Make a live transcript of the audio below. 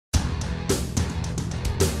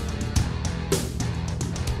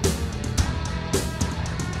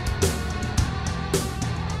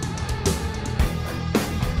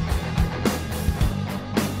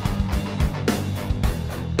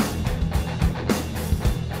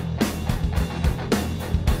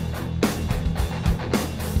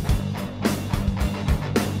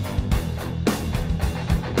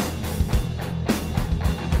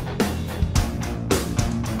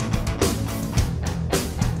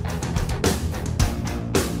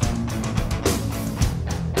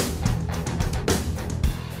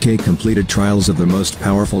UK completed trials of the most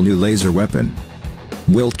powerful new laser weapon.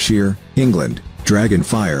 Wiltshire, England,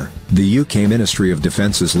 DragonFire, the UK Ministry of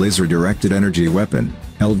Defence's laser-directed energy weapon,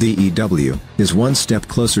 LDEW, is one step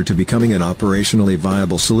closer to becoming an operationally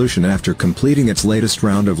viable solution after completing its latest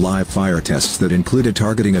round of live fire tests that included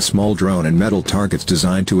targeting a small drone and metal targets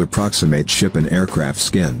designed to approximate ship and aircraft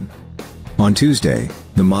skin. On Tuesday,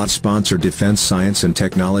 the mod-sponsored Defense Science and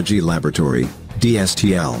Technology Laboratory,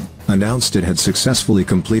 DSTL, announced it had successfully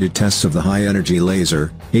completed tests of the high-energy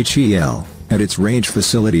laser, HEL, at its range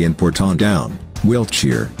facility in Porton Down,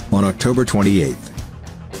 Wiltshire, on October 28.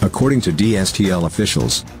 According to DSTL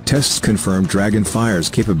officials, tests confirmed DragonFire's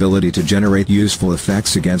capability to generate useful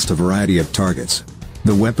effects against a variety of targets.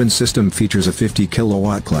 The weapon system features a 50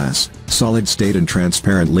 kilowatt class, solid-state and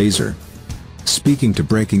transparent laser. Speaking to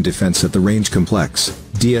Breaking Defense at the Range Complex,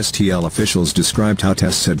 DSTL officials described how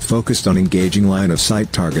tests had focused on engaging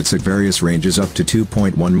line-of-sight targets at various ranges up to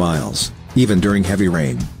 2.1 miles, even during heavy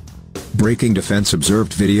rain. Breaking Defense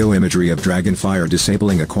observed video imagery of DragonFire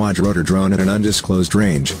disabling a quadrotor drone at an undisclosed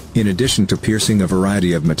range, in addition to piercing a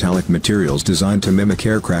variety of metallic materials designed to mimic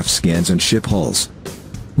aircraft skins and ship hulls.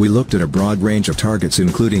 We looked at a broad range of targets,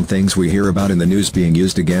 including things we hear about in the news being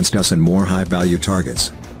used against us and more high-value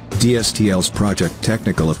targets. DSTL's Project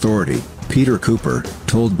Technical Authority, Peter Cooper,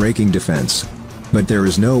 told Breaking Defense. But there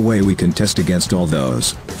is no way we can test against all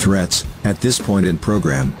those threats at this point in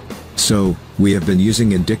program. So, we have been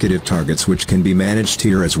using indicative targets which can be managed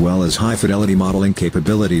here as well as high-fidelity modeling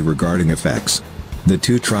capability regarding effects. The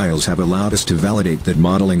two trials have allowed us to validate that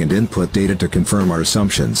modeling and input data to confirm our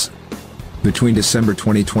assumptions. Between December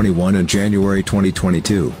 2021 and January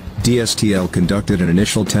 2022, DSTL conducted an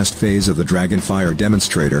initial test phase of the DragonFire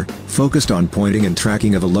demonstrator, focused on pointing and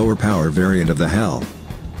tracking of a lower-power variant of the HEL.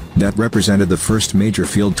 That represented the first major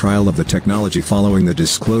field trial of the technology following the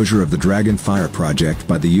disclosure of the DragonFire project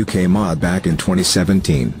by the UK MOD back in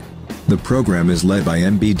 2017. The program is led by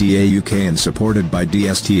MBDA UK and supported by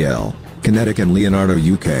DSTL, Kinetic and Leonardo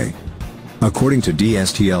UK. According to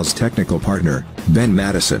DSTL's technical partner, Ben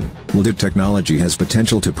Madison, WILTSHIRE technology has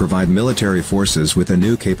potential to provide military forces with a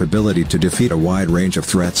new capability to defeat a wide range of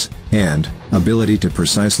threats, and ability to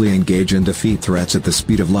precisely engage and defeat threats at the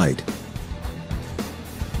speed of light.